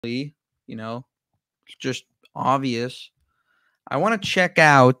you know, it's just obvious. I want to check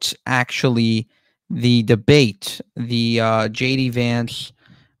out actually the debate, the JD Vance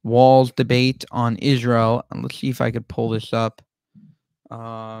Walz debate on Israel. And let's see if I could pull this up.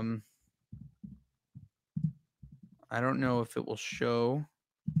 I don't know if it will show.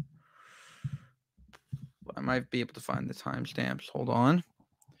 I might be able to find the timestamps. Hold on.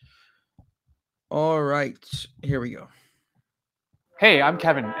 All right, here we go. Hey, I'm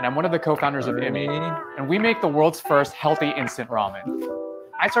Kevin, and I'm one of the co-founders of IMI, and we make the world's first healthy instant ramen.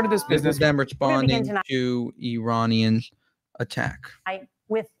 I started this business with them responding to Iranian attack.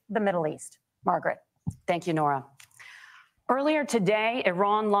 With the Middle East. Margaret. Thank you, Nora. Earlier today,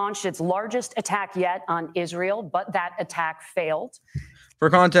 Iran launched its largest attack yet on Israel, but that attack failed. For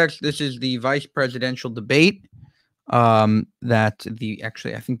context, this is the vice presidential debate. I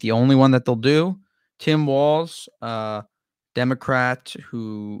think the only one that they'll do. Tim Walz, Democrat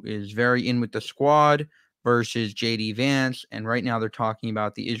who is very in with the squad, versus JD Vance, and right now they're talking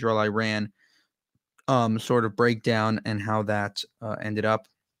about the Israel-Iran sort of breakdown and how that ended up.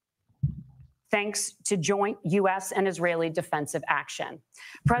 Thanks to joint U.S. and Israeli defensive action.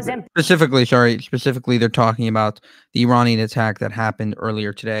 Specifically, they're talking about the Iranian attack that happened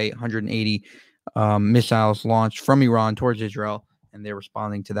earlier today. 180 missiles launched from Iran towards Israel, and they're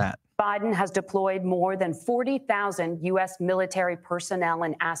responding to that. Biden has deployed more than 40,000 U.S. military personnel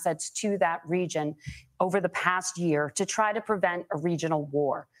and assets to that region over the past year to try to prevent a regional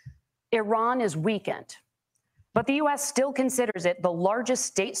war. Iran is weakened, but the U.S. still considers it the largest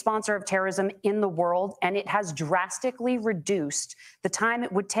state sponsor of terrorism in the world, and it has drastically reduced the time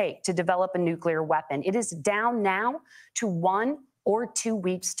it would take to develop a nuclear weapon. It is down now to 1 or 2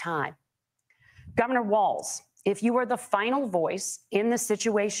 weeks' time. Governor Walz, if you were the final voice in the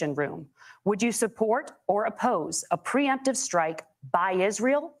Situation Room, would you support or oppose a preemptive strike by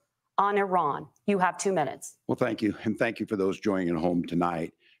Israel on Iran? You have 2 minutes. Well, thank you. And thank you for those joining at home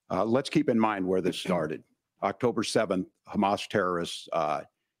tonight. Let's keep in mind where this started. October 7th, Hamas terrorists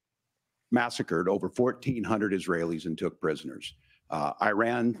massacred over 1,400 Israelis and took prisoners.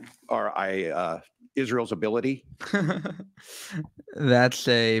 Israel's ability. That's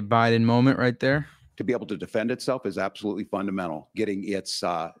a Biden moment right there. To be able to defend itself is absolutely fundamental. Getting its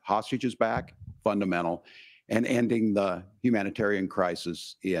hostages back, fundamental, and ending the humanitarian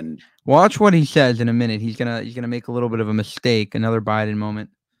crisis in. Watch what he says in a minute. He's gonna make a little bit of a mistake. Another Biden moment.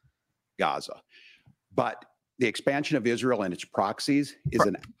 Gaza, but the expansion of Israel and its proxies is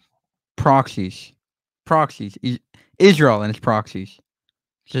proxies. Israel and its proxies.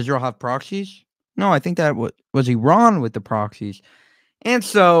 Does Israel have proxies? No, I think that was Iran with the proxies. And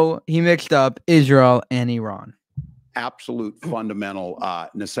so he mixed up Israel and Iran. Absolute fundamental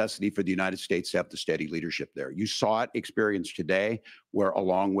necessity for the United States to have the steady leadership there. You saw it experienced today, where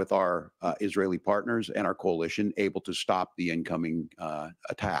along with our Israeli partners and our coalition, able to stop the incoming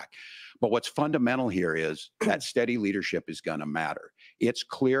attack. But what's fundamental here is that steady leadership is going to matter. It's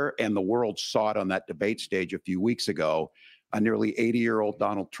clear, and the world saw it on that debate stage a few weeks ago. A nearly 80-year-old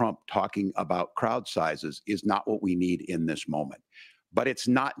Donald Trump talking about crowd sizes is not what we need in this moment. But it's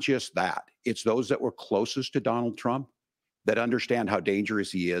not just that. It's those that were closest to Donald Trump that understand how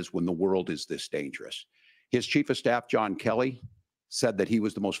dangerous he is when the world is this dangerous. His chief of staff, John Kelly, said that he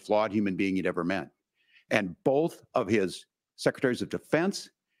was the most flawed human being he'd ever met. And both of his secretaries of defense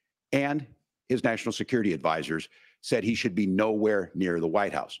and his national security advisors said he should be nowhere near the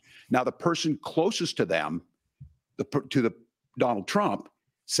White House. Now, the person closest to them, Donald Trump,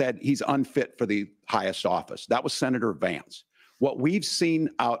 said he's unfit for the highest office. That was Senator Vance. What we've seen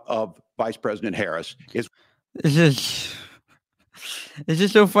out of Vice President Harris is it's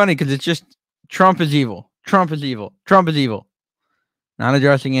just so funny because it's just Trump is evil. Trump is evil. Trump is evil. Not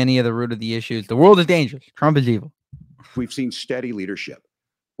addressing any of the root of the issues. The world is dangerous. Trump is evil. We've seen steady leadership.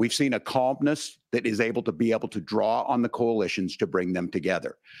 We've seen a calmness that is able to draw on the coalitions to bring them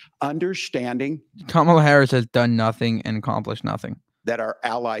together. Understanding Kamala Harris has done nothing and accomplished nothing. That our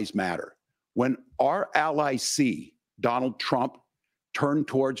allies matter. When our allies see Donald Trump turn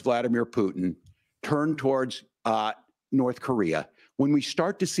towards Vladimir Putin, turn towards North Korea, when we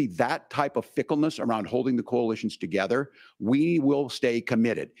start to see that type of fickleness around holding the coalitions together, we will stay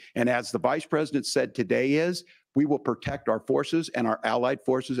committed. And as the vice president said today we will protect our forces and our allied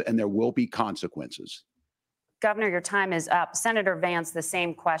forces, and there will be consequences. Governor, your time is up. Senator Vance, the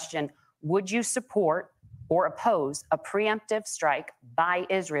same question. Would you support or oppose a preemptive strike by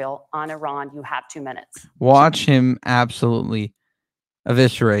Israel on Iran? You have 2 minutes. Watch him absolutely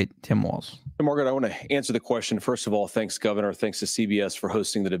eviscerate Tim Walz. Margaret, I want to answer the question. First of all, thanks, Governor. Thanks to CBS for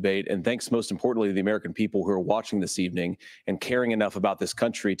hosting the debate. And thanks, most importantly, to the American people who are watching this evening and caring enough about this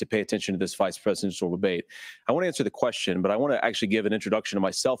country to pay attention to this vice presidential debate. I want to answer the question, but I want to actually give an introduction to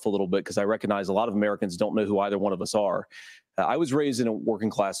myself a little bit because I recognize a lot of Americans don't know who either one of us are. I was raised in a working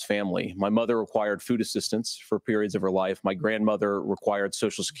class family. My mother required food assistance for periods of her life. My grandmother required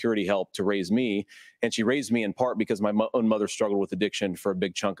Social Security help to raise me. And she raised me in part because my own mother struggled with addiction for a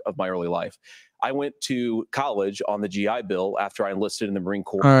big chunk of my early life. I went to college on the GI Bill after I enlisted in the Marine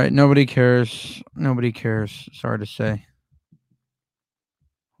Corps. All right. Nobody cares. Nobody cares. Sorry to say.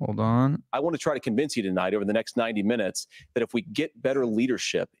 Hold on. I want to try to convince you tonight over the next 90 minutes that if we get better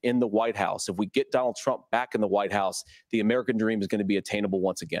leadership in the White House, if we get Donald Trump back in the White House, the American dream is going to be attainable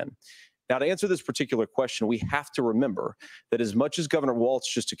once again. Now, to answer this particular question, we have to remember that as much as Governor Walz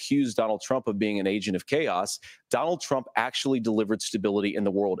just accused Donald Trump of being an agent of chaos, Donald Trump actually delivered stability in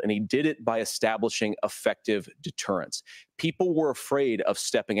the world, and he did it by establishing effective deterrence. People were afraid of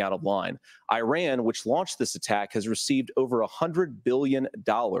stepping out of line. Iran, which launched this attack, has received over $100 billion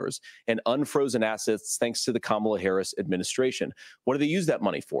in unfrozen assets thanks to the Kamala Harris administration. What do they use that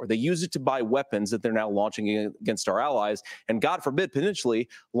money for? They use it to buy weapons that they're now launching against our allies and, God forbid, potentially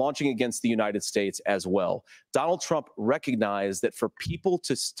launching against the United States as well. Donald Trump recognized that for people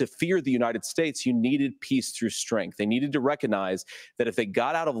to fear the United States, you needed peace through strength. They needed to recognize that if they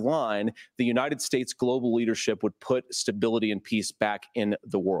got out of line, the United States global leadership would put stability and peace back in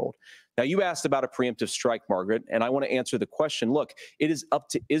the world. Now, you asked about a preemptive strike, Margaret, and I want to answer the question. Look, it is up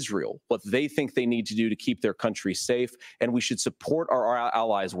to Israel what they think they need to do to keep their country safe, and we should support our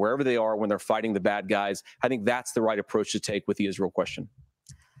allies wherever they are when they're fighting the bad guys. I think that's the right approach to take with the Israel question.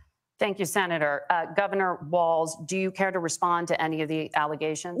 Thank you, Senator. Governor Walz, do you care to respond to any of the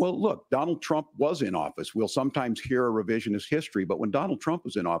allegations? Well, look, Donald Trump was in office. We'll sometimes hear a revisionist history, but when Donald Trump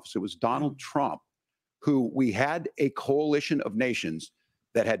was in office, it was Donald Trump who we had a coalition of nations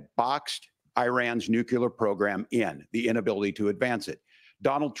that had boxed Iran's nuclear program in, the inability to advance it.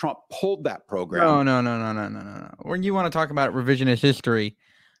 Donald Trump pulled that program. No. When you want to talk about revisionist history,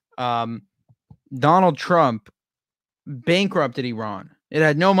 Donald Trump bankrupted Iran. It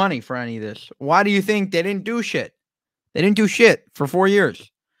had no money for any of this. Why do you think they didn't do shit? They didn't do shit for 4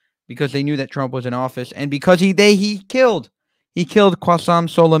 years because they knew that Trump was in office, and because he killed Qasem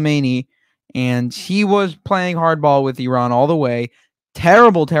Soleimani, and he was playing hardball with Iran all the way.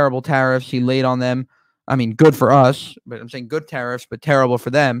 Terrible tariffs he laid on them. I mean, good for us, but I'm saying good tariffs, but terrible for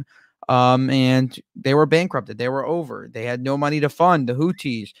them. And they were bankrupted. They were over. They had no money to fund the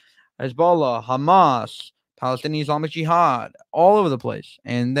Houthis, Hezbollah, Hamas, Palestinian Islamic Jihad, all over the place.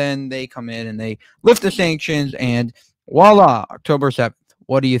 And then they come in and they lift the sanctions, and voila, October 7th.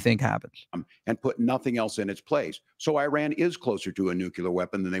 What do you think happens? And put nothing else in its place. So Iran is closer to a nuclear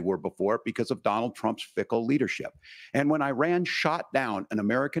weapon than they were before because of Donald Trump's fickle leadership. And when Iran shot down an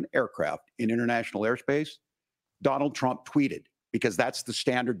American aircraft in international airspace, Donald Trump tweeted, because that's the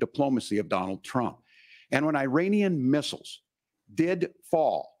standard diplomacy of Donald Trump. And when Iranian missiles did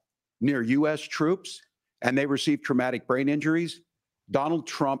fall near U.S. troops and they received traumatic brain injuries, Donald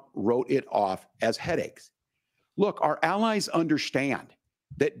Trump wrote it off as headaches. Look, our allies understand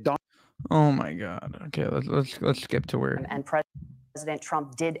that oh my God. Okay, let's skip to where. And President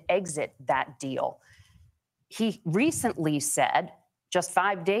Trump did exit that deal. He recently said, just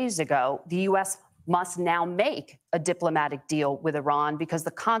 5 days ago, the U.S. must now make a diplomatic deal with Iran because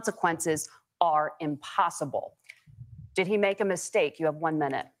the consequences are impossible. Did he make a mistake? You have 1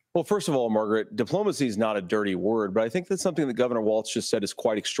 minute. Well, first of all, Margaret, diplomacy is not a dirty word, but I think that's something that Governor Walz just said is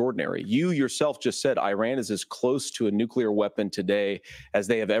quite extraordinary. You yourself just said Iran is as close to a nuclear weapon today as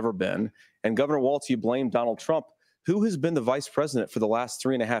they have ever been. And Governor Walz, you blame Donald Trump. Who has been the vice president for the last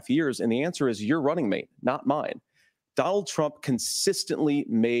 3.5 years? And the answer is your running mate, not mine. Donald Trump consistently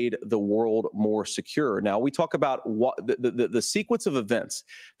made the world more secure. Now, we talk about what the sequence of events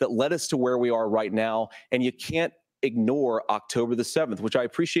that led us to where we are right now, and you can't ignore October the 7th, which I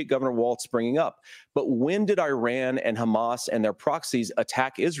appreciate Governor Walz bringing up. But when did Iran and Hamas and their proxies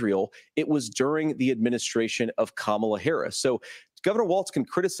attack Israel? It was during the administration of Kamala Harris. So Governor Walz can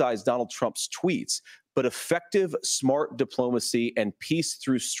criticize Donald Trump's tweets, but effective, smart diplomacy and peace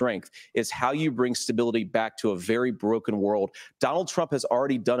through strength is how you bring stability back to a very broken world. Donald Trump has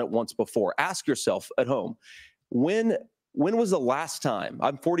already done it once before. Ask yourself at home, when was the last time,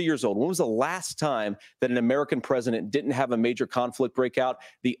 I'm 40 years old, when was the last time that an American president didn't have a major conflict break out?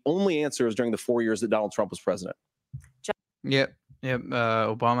 The only answer is during the 4 years that Donald Trump was president. Yep.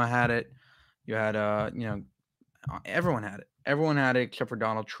 Obama had it. You had, everyone had it. Everyone had it except for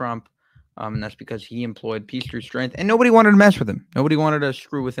Donald Trump. And that's because he employed peace through strength, and nobody wanted to mess with him. Nobody wanted to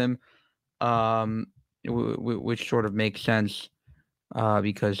screw with him, which sort of makes sense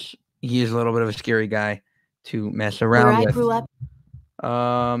because he is a little bit of a scary guy to mess around with. Where I grew up.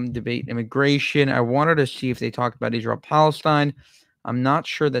 Debate immigration. I wanted to see if they talked about Israel-Palestine. I'm not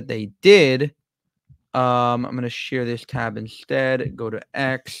sure that they did. I'm going to share this tab instead. Go to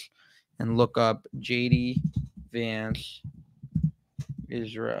X and look up JD Vance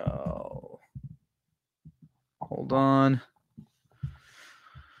Israel. Hold on.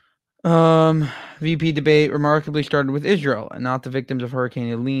 VP debate remarkably started with Israel and not the victims of Hurricane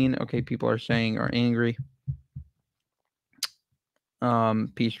Helene. Okay, people are saying are angry.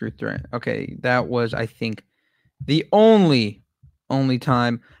 Peace through threat. Okay, that was, I think, the only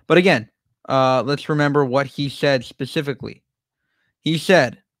time. But again, let's remember what he said specifically. He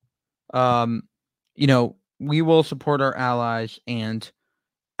said, you know, we will support our allies, and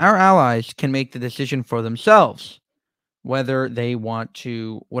our allies can make the decision for themselves whether they want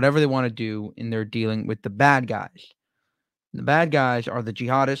to, whatever they want to do in their dealing with the bad guys. The bad guys are the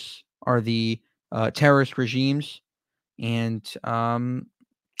jihadists, are the terrorist regimes, and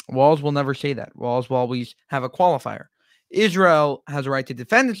Walz will never say that. Walz will always have a qualifier. Israel has a right to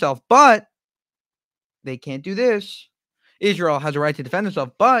defend itself, but they can't do this. Israel has a right to defend itself,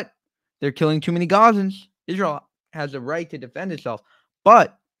 but they're killing too many Gazans. Israel has a right to defend itself,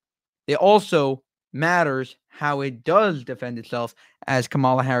 but it also matters how it does defend itself, as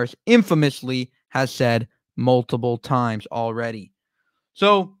Kamala Harris infamously has said multiple times already.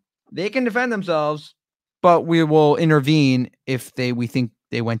 So they can defend themselves, but we will intervene if we think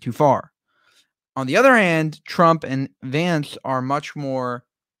they went too far. On the other hand, Trump and Vance are much more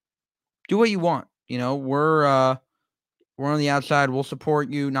do what you want. You know, we're on the outside. We'll support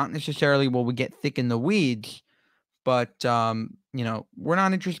you. Not necessarily will we get thick in the weeds, but you know, we're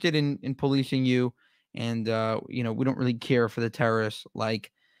not interested in policing you, and you know, we don't really care for the terrorists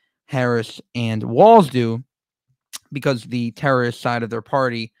like Harris and Walz do, because the terrorist side of their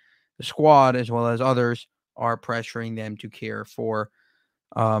party, the Squad, as well as others, are pressuring them to care for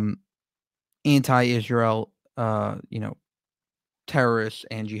anti-Israel, you know, terrorists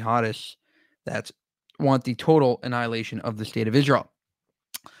and jihadists that want the total annihilation of the state of Israel.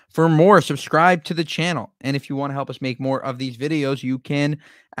 For more, subscribe to the channel. And if you want to help us make more of these videos, you can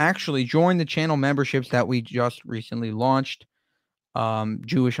actually join the channel memberships that we just recently launched.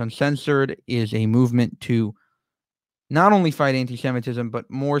 Jewish Uncensored is a movement to not only fight anti-Semitism, but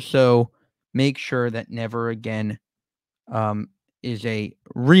more so make sure that never again is a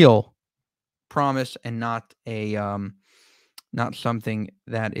real promise and not a not something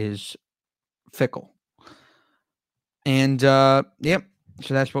that is fickle. And yep,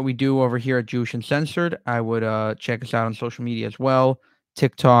 so that's what we do over here at Jewish Uncensored. I would check us out on social media as well: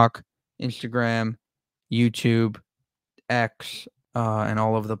 TikTok, Instagram, YouTube, X, and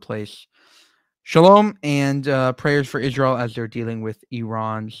all over the place. Shalom, and prayers for Israel as they're dealing with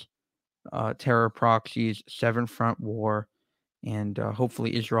Iran's terror proxies, Seventh Front War, and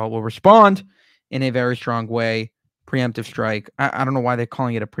hopefully Israel will respond in a very strong way. Preemptive strike. I don't know why they're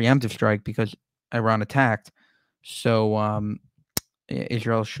calling it a preemptive strike, because Iran attacked. So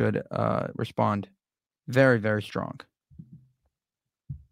Israel should respond very, very strong.